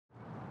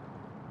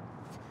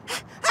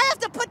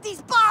put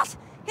these balls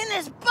in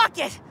this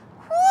bucket.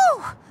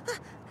 Whew!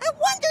 I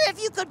wonder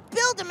if you could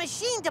build a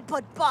machine to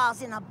put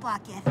balls in a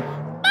bucket.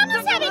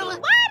 Vamos a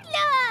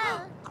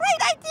averiguarlo!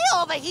 Great idea,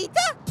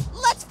 Ovejita.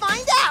 Let's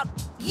find out.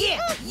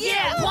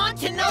 Yeah. Want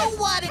to know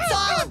what it's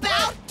all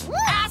about?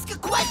 Ask a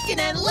question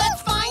and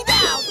let's find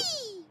out.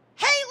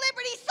 Hey,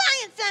 Liberty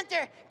Science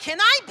Center,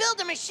 can I build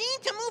a machine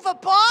to move a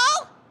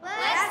ball?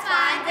 Let's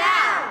find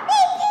out.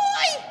 Oh,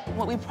 boy!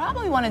 What we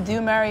probably want to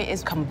do, Mary,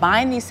 is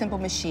combine these simple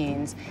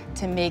machines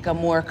to make a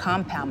more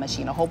compound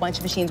machine, a whole bunch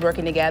of machines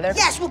working together.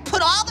 Yes, we'll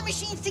put all the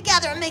machines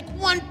together and make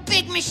one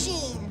big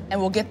machine. And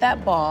we'll get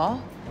that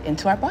ball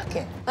into our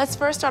bucket. Let's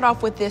first start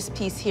off with this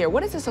piece here.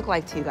 What does this look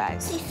like to you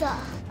guys? Seesaw.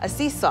 A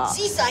seesaw.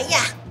 Seesaw,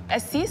 yeah. A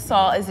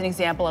seesaw is an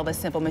example of a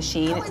simple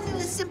machine. How is it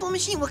a simple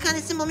machine? What kind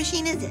of simple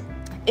machine is it?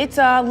 It's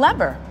a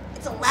lever.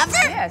 It's a lever?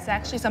 Yeah, it's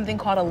actually something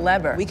called a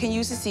lever. We can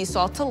use the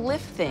seesaw to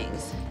lift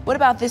things. What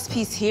about this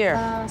piece here?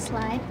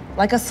 Slide.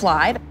 Like a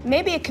slide?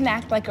 Maybe it can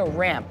act like a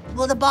ramp.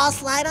 Will the ball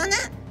slide on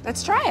that?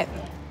 Let's try it.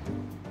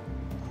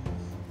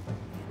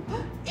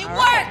 It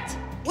worked!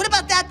 What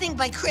about that thing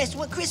by Chris?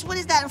 What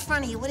is that in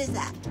front of you? What is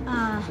that?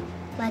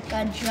 Like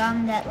a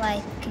drum that,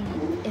 like,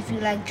 if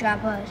you, like,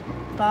 drop a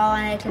ball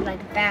on it, it could,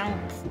 like,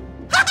 bounce.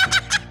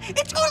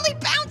 It totally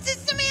bounces,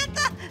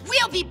 Samantha!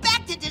 We'll be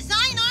back to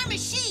design our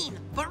machine.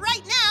 But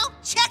right now,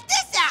 check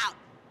this out!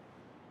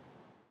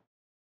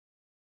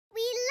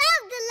 We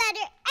love the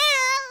letter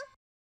L.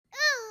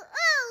 Ooh,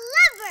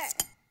 lover.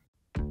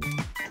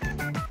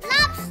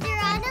 Lobster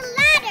on a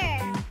ladder.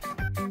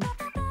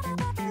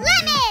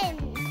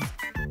 Lemons.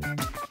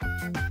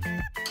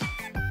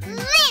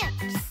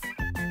 Lamps.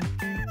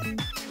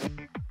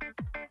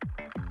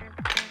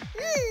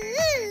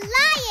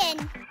 Lion.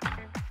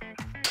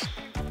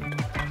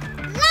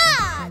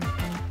 Log.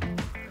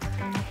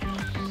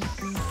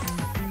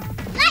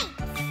 Light.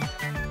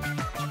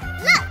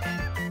 Look,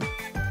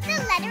 the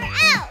letter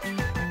L.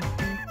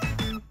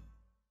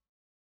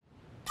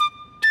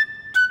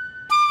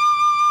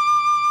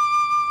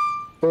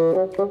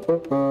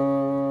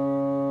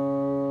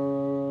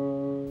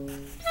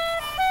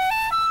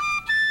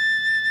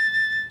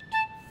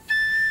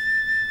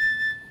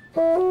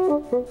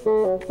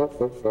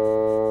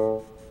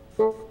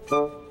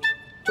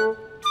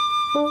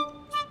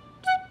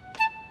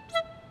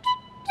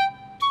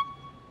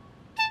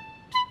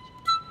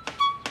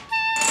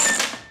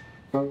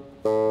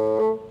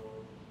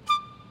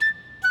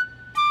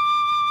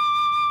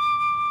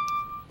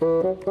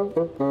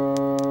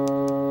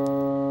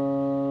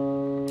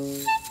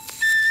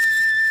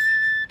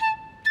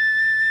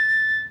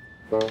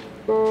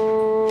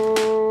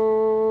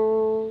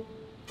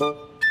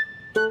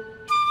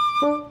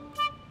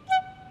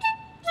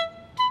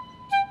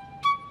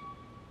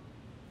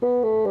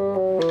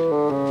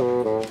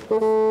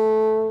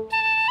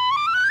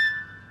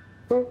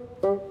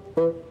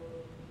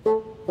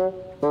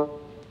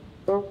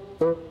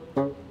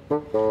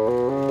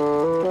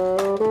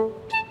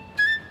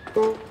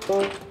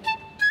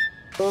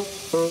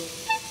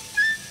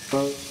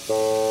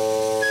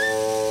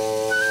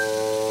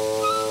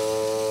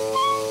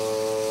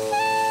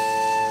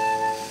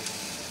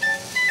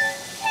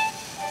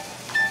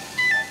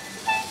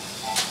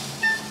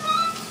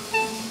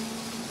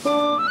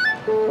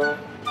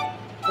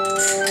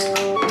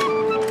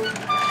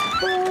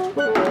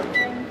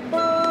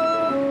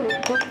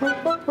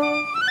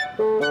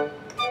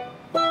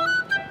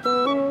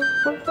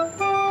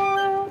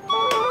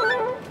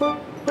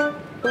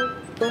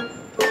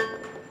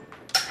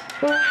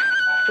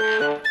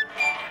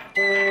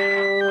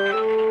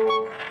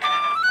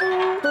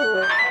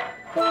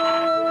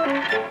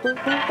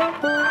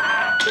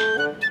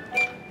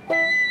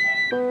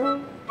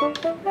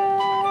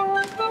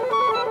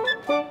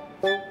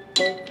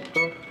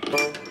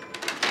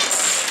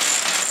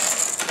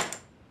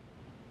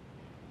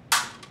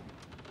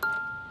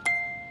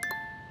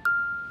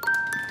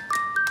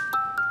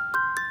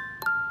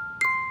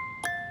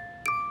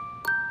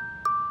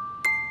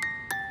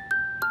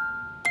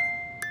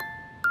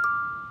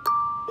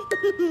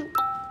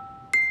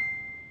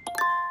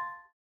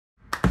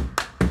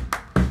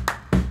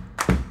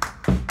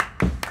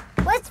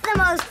 What's the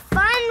most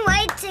fun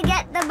way to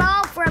get the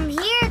ball from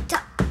here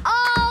to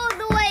all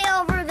the way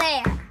over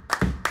there?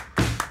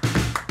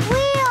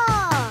 Wheel!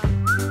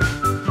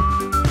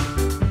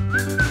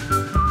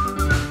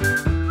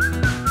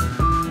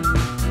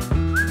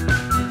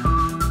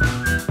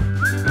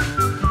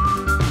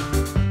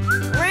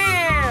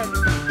 Ram!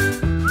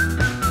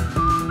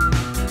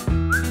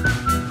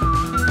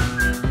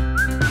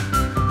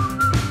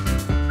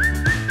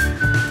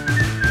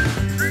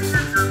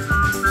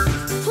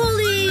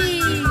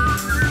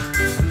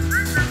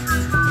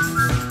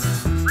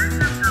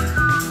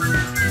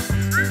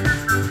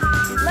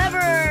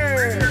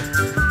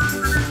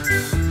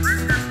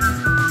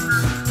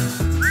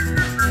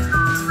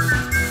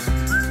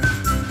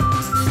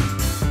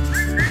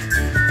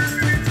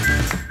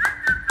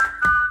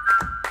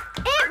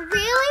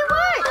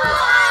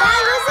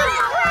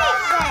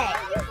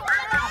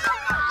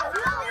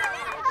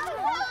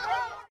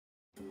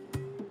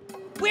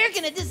 We're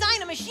gonna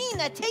design a machine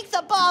that takes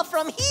a ball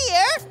from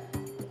here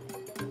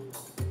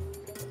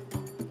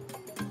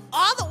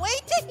all the way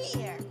to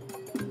here.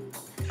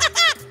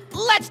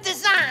 Let's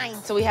design.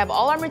 So we have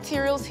all our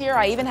materials here.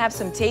 I even have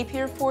some tape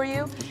here for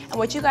you. And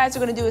what you guys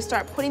are gonna do is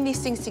start putting these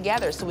things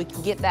together so we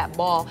can get that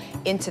ball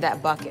into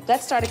that bucket.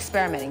 Let's start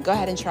experimenting. Go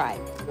ahead and try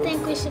it. I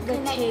think we should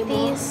connect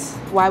these.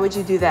 Why would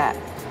you do that?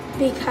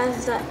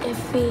 Because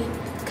if we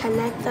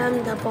connect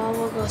them, the ball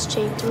will go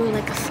straight through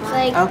like a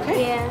slide.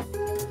 Okay. Yeah.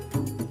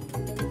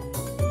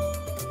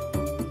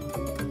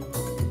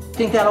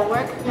 Think that'll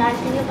work? No, I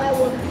think it might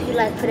work if you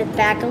like put it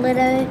back a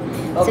little,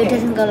 so it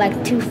doesn't go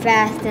like too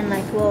fast and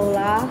like roll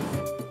off.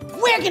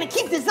 We're gonna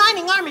keep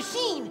designing our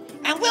machine,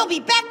 and we'll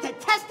be back to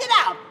test it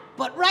out.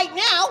 But right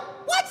now,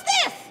 what's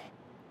this?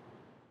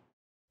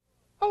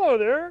 Hello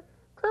there,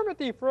 Kermit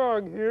the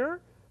Frog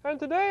here, and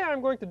today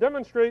I'm going to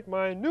demonstrate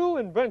my new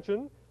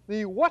invention,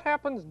 the What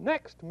Happens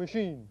Next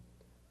machine.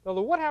 Now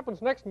the What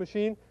Happens Next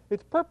machine,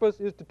 its purpose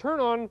is to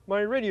turn on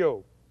my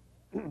radio.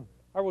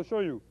 I will show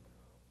you.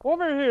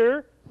 Over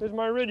here is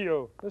my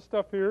radio. This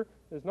stuff here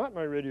is not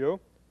my radio,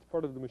 it's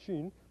part of the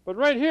machine, but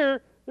right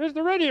here is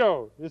the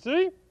radio, you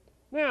see?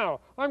 Now,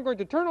 I'm going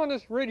to turn on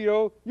this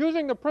radio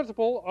using the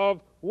principle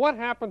of what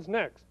happens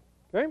next,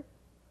 okay?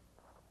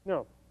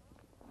 Now,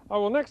 I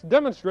will next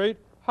demonstrate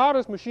how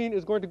this machine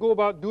is going to go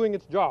about doing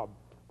its job.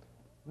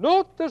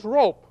 Note this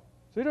rope.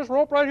 See this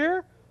rope right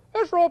here?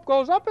 This rope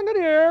goes up into the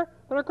air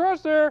and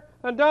across there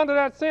and down to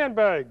that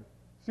sandbag.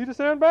 See the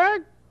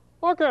sandbag?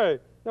 Okay.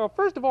 Now,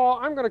 first of all,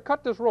 I'm going to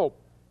cut this rope.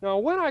 Now,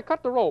 when I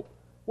cut the rope,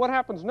 what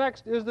happens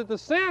next is that the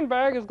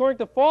sandbag is going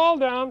to fall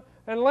down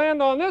and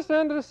land on this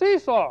end of the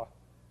seesaw.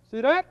 See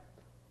that?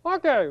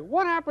 Okay,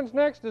 what happens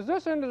next is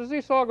this end of the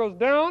seesaw goes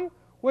down,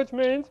 which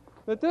means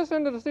that this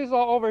end of the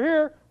seesaw over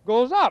here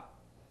goes up.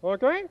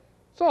 Okay?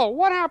 So,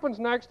 what happens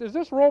next is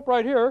this rope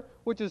right here,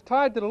 which is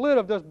tied to the lid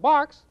of this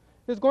box,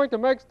 is going to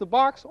make the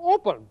box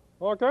open.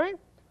 Okay?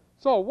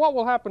 So, what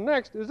will happen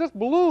next is this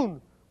balloon,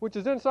 which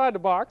is inside the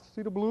box,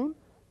 see the balloon?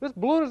 This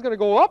balloon is going to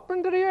go up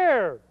into the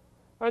air.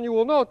 And you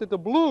will note that the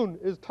balloon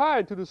is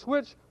tied to the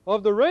switch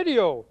of the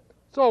radio.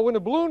 So when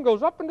the balloon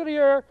goes up into the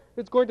air,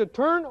 it's going to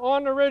turn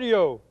on the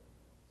radio.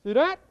 See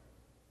that?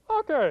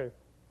 Okay.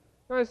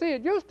 Now see,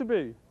 it used to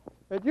be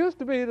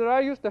that I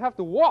used to have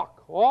to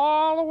walk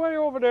all the way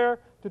over there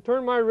to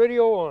turn my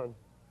radio on.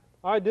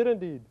 I did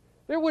indeed.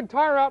 It would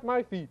tire out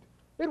my feet.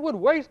 It would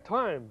waste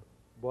time.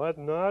 But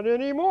not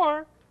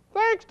anymore,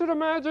 thanks to the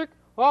magic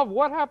of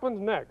what happens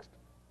next.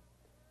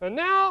 And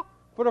now,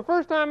 for the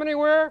first time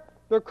anywhere,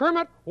 the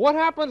Kermit What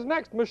Happens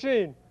Next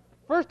machine.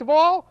 First of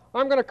all,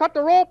 I'm going to cut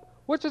the rope,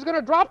 which is going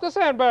to drop the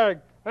sandbag.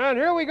 And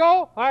here we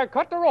go. I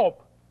cut the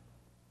rope.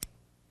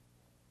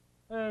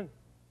 And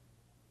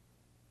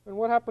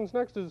what happens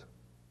next is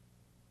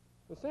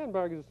the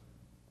sandbag is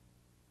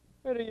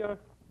pretty, I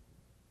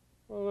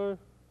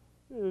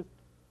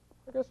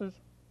guess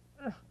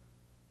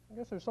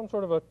there's some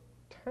sort of a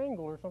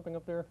tangle or something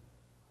up there.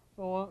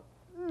 So,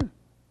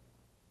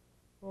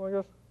 well, I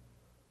guess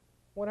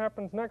what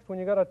happens next when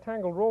you got a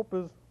tangled rope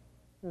is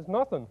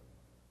nothing.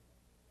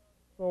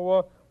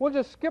 So we'll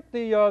just skip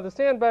the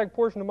sandbag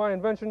portion of my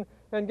invention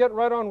and get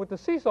right on with the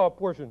seesaw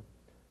portion.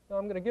 Now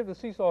I'm going to give the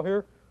seesaw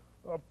here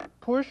a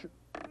push.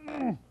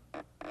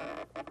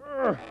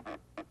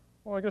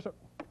 Well, I guess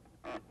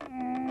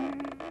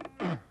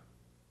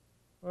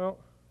well,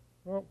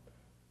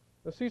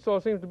 the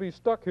seesaw seems to be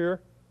stuck here.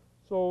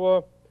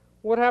 So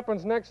what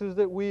happens next is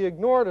that we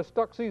ignore the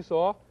stuck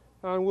seesaw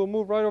and we'll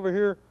move right over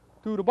here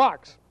to the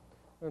box.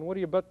 And what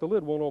do you bet the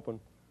lid won't open?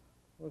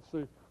 Let's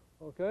see.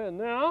 Okay, and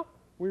now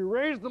we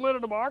raise the lid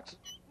of the box.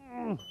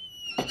 Hey,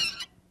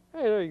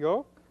 there you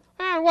go.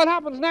 And what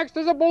happens next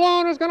is a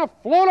balloon is going to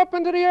float up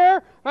into the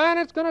air and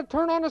it's going to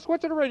turn on the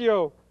switch of the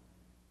radio.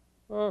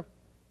 Come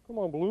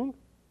on, balloon.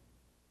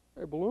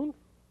 Hey, balloon.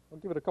 I'll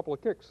give it a couple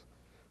of kicks.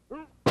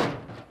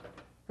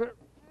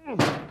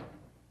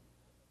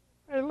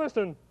 Hey,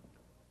 listen.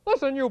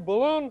 Listen, you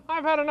balloon.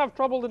 I've had enough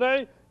trouble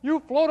today. You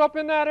float up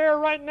in that air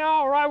right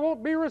now or I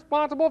won't be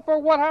responsible for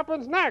what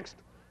happens next.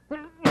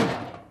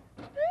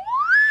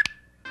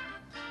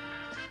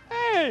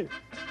 Hey,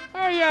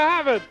 there you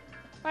have it.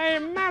 A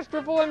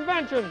masterful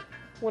invention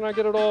when I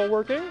get it all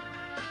working.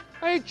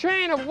 A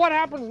chain of what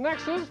happens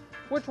nexts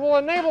which will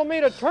enable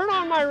me to turn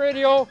on my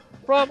radio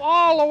from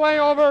all the way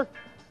over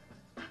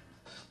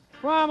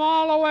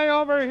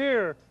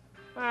here.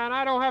 And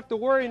I don't have to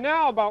worry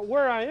now about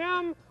where I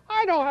am.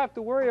 I don't have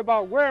to worry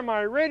about where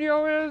my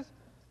radio is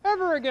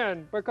ever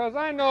again, because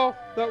I know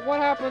that what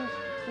happens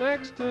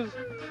next is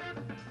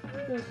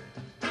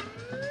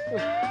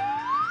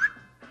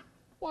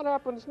what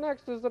happens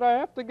next is that I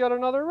have to get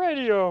another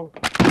radio.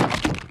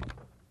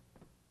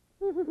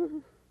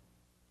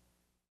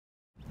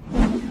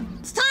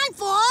 It's time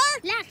for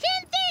La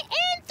gente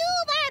en tu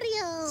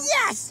barrio.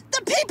 Yes,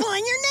 the people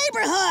in your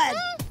neighborhood.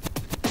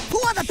 Who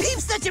are the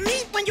peeps that you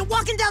meet when you're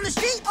walking down the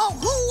street? Oh,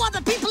 who are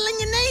the people in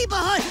your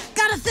neighborhood?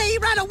 Gotta say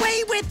right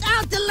away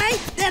without delay,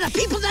 they're the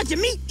people that you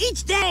meet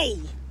each day.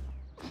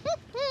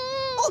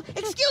 Oh,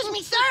 excuse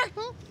me, sir.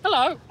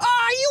 Hello.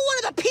 Are are you one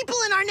of the people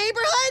in our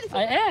neighborhood?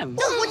 I am.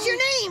 Oh, what's your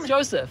name?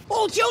 Joseph.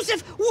 Oh,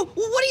 Joseph, what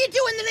do you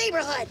do in the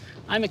neighborhood?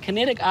 I'm a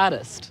kinetic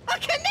artist. A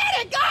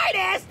kinetic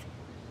artist?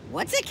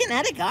 What's a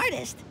kinetic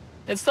artist?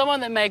 It's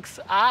someone that makes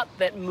art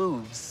that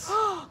moves.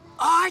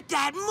 Art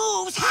that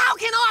moves? How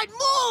can art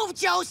move,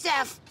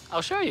 Joseph?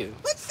 I'll show you.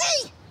 Let's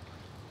see.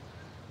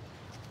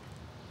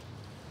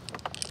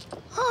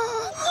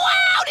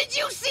 Wow, did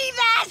you see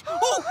that?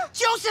 Oh,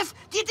 Joseph,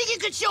 do you think you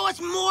could show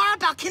us more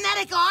about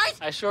kinetic art?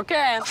 I sure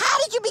can. How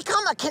did you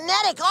become a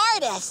kinetic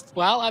artist?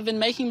 Well, I've been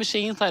making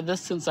machines like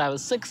this since I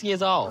was 6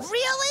 years old.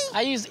 Really?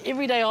 I use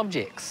everyday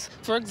objects.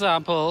 For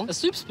example, a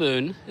soup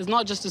spoon is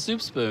not just a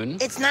soup spoon.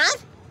 It's not?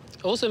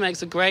 It also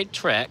makes a great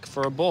track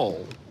for a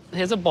ball.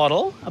 Here's a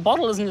bottle. A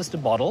bottle isn't just a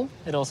bottle,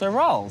 it also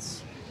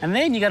rolls. And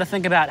then you got to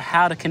think about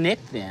how to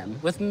connect them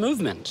with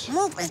movement.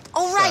 Movement.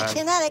 Oh, right,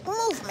 kinetic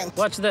movement.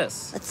 Watch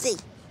this. Let's see.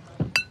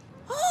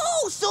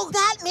 Oh, so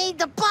that made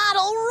the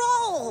bottle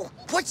roll.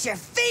 What's your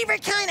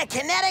favorite kind of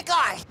kinetic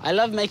art? I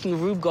love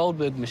making Rube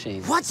Goldberg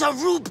machines. What's a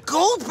Rube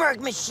Goldberg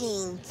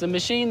machine? It's a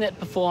machine that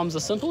performs a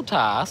simple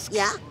task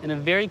in a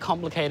very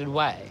complicated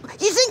way.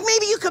 You think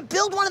maybe you could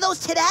build one of those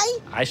today?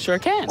 I sure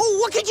can. Oh,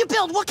 what could you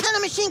build? What kind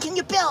of machine can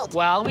you build?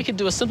 Well, we could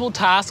do a simple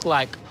task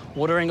like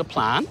watering a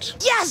plant.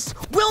 Yes,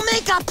 we'll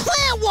make a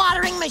plant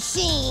watering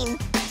machine.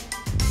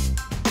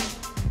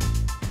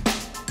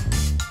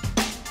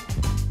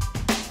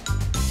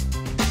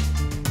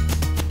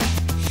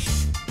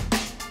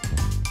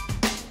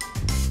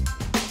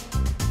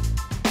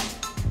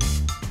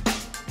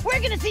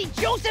 We're gonna see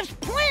Joseph's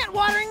plant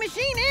watering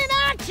machine in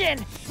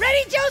action.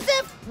 Ready,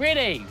 Joseph?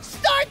 Ready.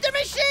 Start the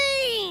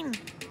machine!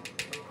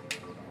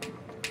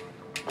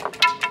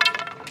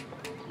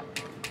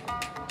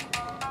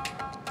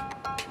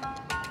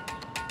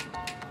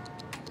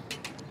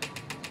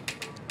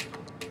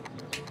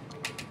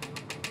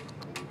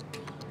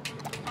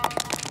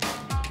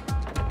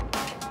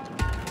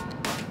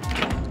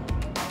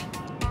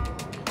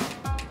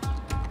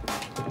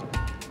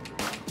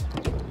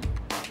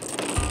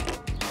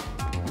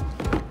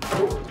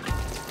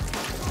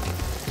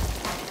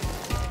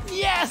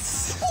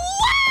 Yes!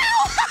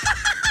 Wow!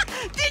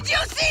 Did you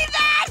see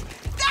that?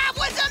 That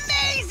was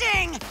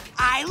amazing!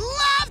 I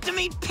love to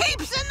meet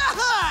peeps in the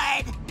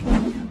hood!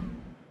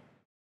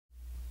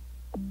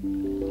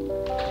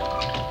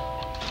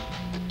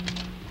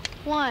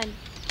 One.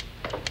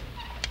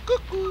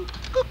 Cuckoo,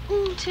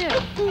 cuckoo, Two.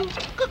 cuckoo,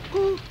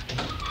 cuckoo.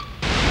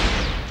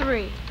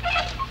 3,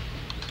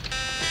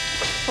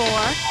 4,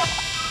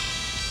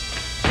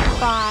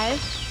 5,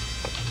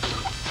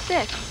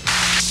 6,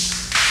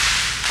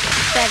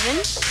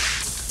 7,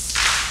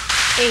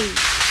 8,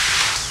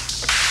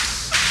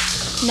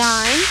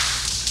 9,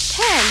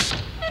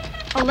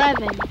 10,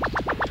 11,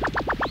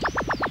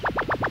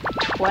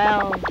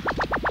 12,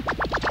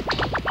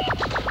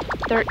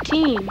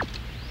 13,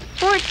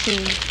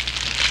 14,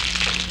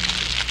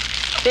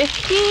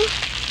 15,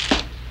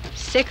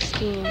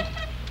 16,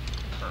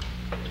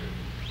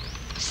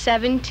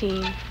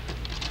 17,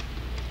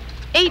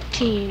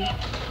 18,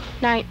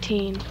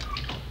 19,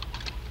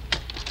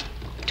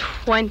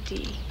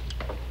 20.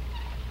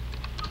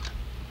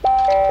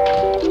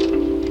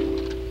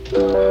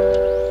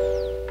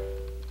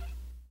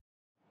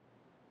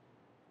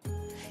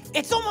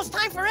 It's almost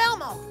time for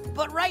Elmo,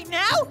 but right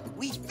now,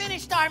 we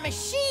finished our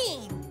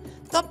machine.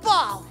 The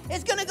ball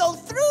is gonna go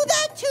through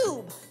that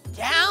tube,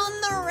 down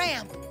the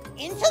ramp,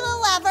 into the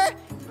lever,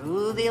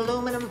 through the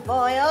aluminum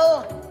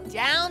foil,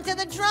 down to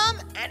the drum,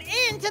 and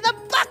into the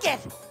bucket.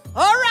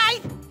 All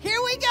right,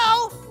 here we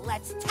go.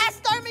 Let's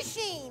test our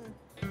machine.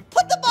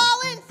 Put the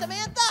ball in,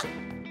 Samantha.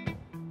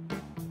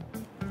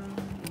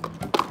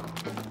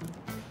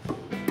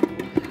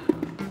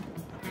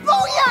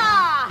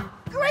 Booyah!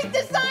 Great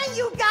design,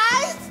 you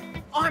guys!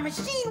 Our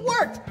machine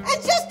worked,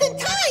 and just in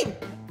time!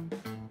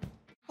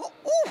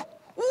 Ooh,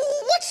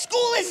 what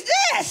school is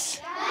this?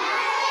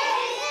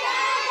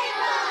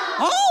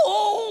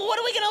 Oh, what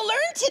are we gonna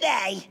learn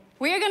today?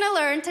 We're gonna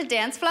learn to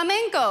dance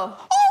flamenco.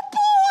 Oh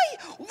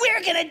boy,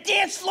 we're gonna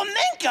dance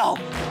flamenco.